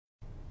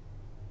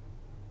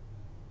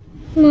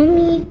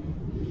Mommy,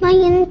 my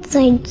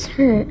insides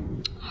hurt.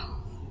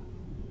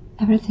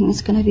 Everything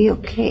is gonna be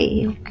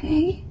okay,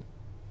 okay?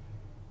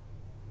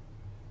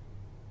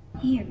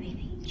 Here,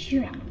 baby.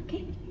 Cheer up,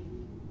 okay?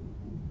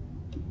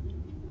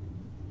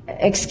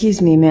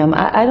 Excuse me, ma'am.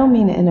 I don't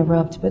mean to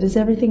interrupt, but is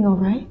everything all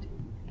right?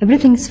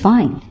 Everything's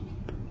fine.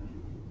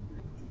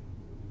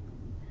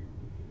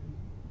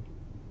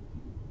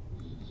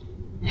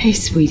 Hey,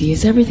 sweetie,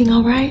 is everything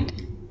all right?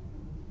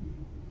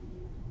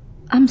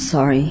 I'm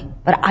sorry,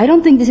 but I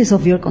don't think this is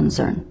of your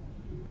concern.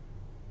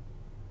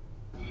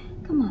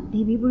 Come on,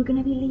 baby, we're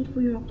gonna be late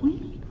for your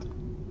appointment.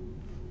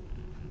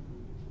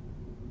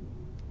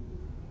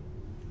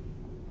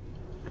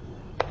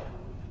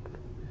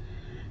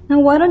 Now,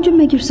 why don't you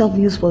make yourself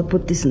useful and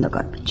put this in the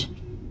garbage?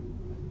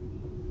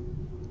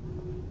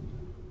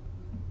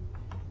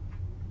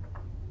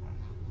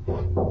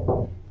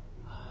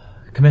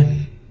 Come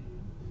in.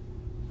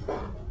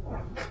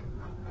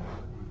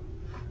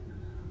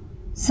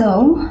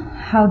 So,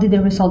 how did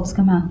the results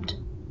come out?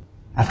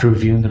 After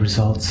reviewing the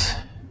results,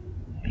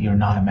 you're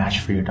not a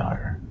match for your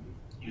daughter.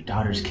 Your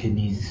daughter's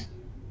kidneys,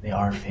 they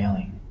are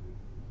failing.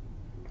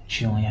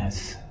 She only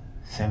has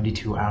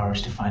 72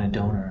 hours to find a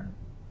donor.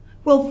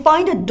 Well,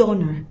 find a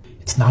donor.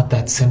 It's not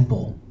that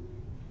simple.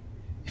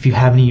 If you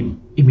have any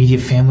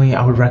immediate family,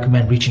 I would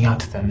recommend reaching out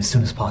to them as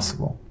soon as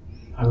possible.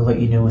 I will let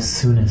you know as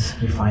soon as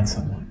we find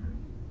someone.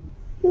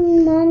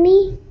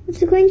 Mommy,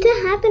 what's going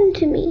to happen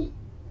to me?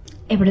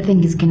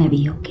 Everything is gonna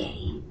be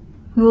okay.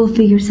 We will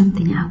figure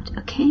something out,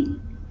 okay?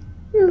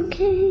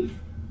 Okay.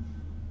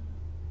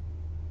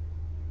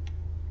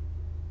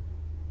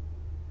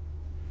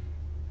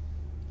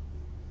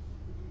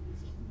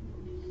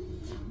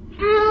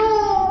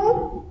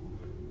 Ow!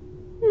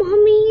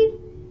 Mommy,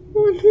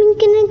 when's me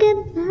gonna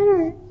get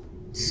better?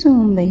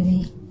 Soon,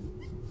 baby.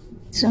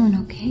 Soon,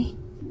 okay?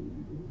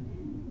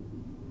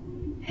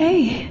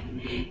 Hey,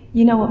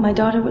 you know what my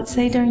daughter would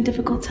say during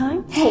difficult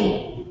times?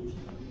 Hey!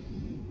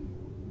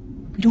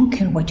 We don't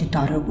care what your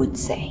daughter would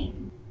say.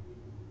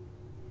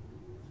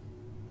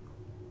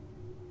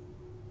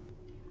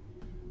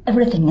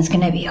 Everything is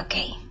gonna be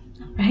okay,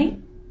 right?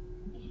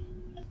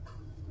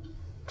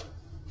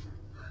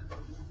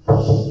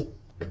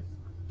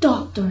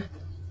 Doctor,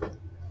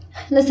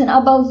 listen,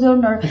 about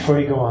donor. Before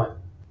you go on,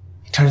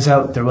 it turns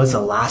out there was a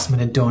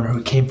last-minute donor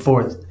who came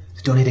forth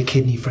to donate a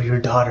kidney for your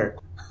daughter.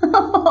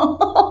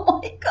 Oh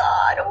my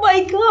god, oh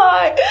my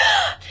god.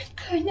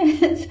 Thank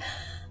goodness.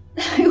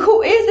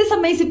 Who is this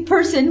amazing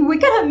person? We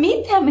gotta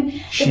meet them.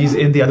 She's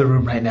in the other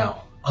room right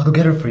now. I'll go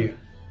get her for you.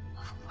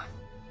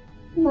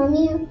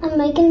 Mommy, am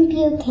I gonna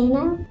be okay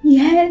now?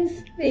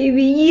 Yes,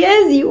 baby,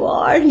 yes you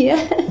are,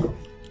 yes.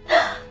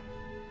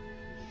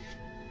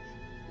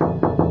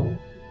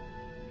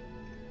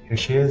 Here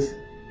she is.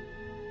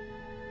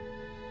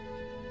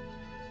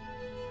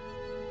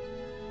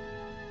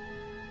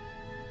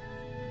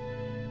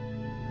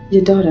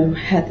 Your daughter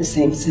had the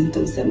same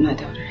symptoms that my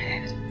daughter had.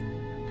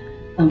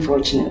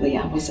 Unfortunately,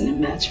 I wasn't a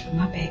match for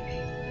my baby.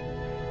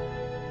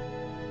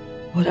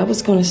 What I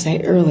was going to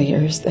say earlier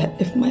is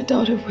that if my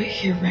daughter were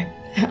here right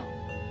now,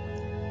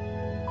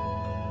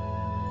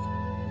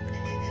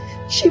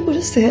 she would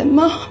have said,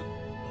 Mom,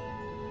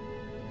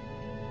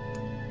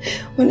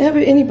 whenever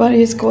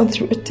anybody is going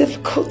through a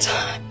difficult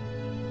time,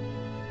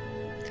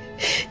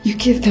 you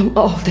give them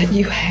all that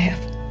you have.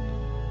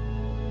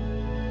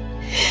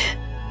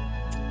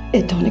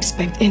 And don't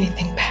expect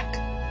anything back.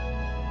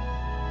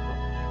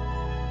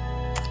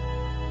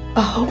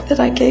 I hope that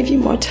I gave you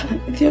more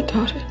time with your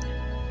daughter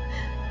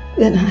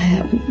than I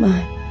have with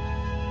mine.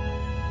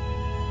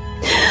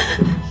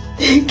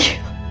 Thank you.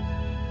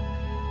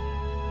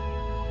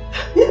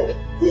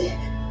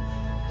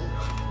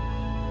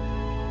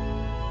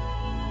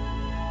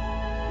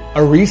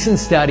 A recent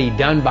study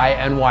done by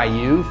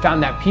NYU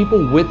found that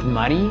people with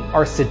money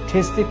are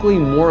statistically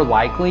more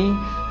likely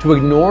to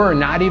ignore or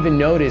not even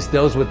notice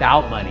those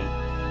without money.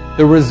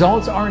 The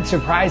results aren't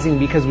surprising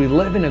because we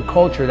live in a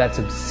culture that's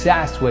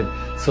obsessed with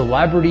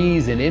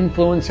celebrities and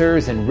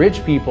influencers and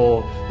rich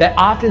people that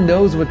often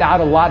those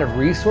without a lot of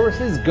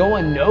resources go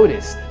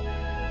unnoticed.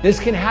 This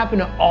can happen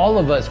to all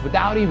of us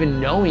without even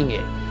knowing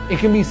it. It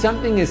can be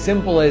something as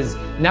simple as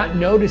not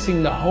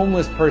noticing the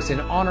homeless person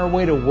on our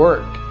way to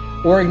work,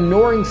 or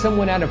ignoring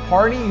someone at a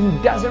party who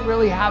doesn't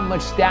really have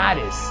much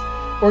status,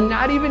 or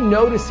not even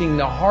noticing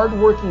the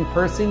hardworking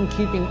person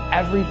keeping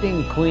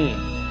everything clean.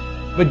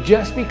 But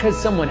just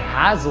because someone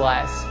has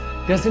less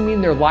doesn't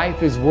mean their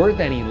life is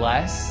worth any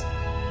less.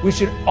 We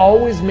should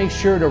always make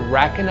sure to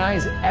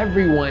recognize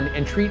everyone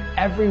and treat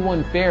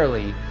everyone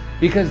fairly,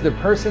 because the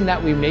person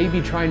that we may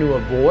be trying to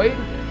avoid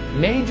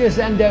may just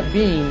end up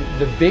being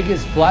the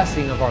biggest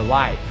blessing of our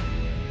life.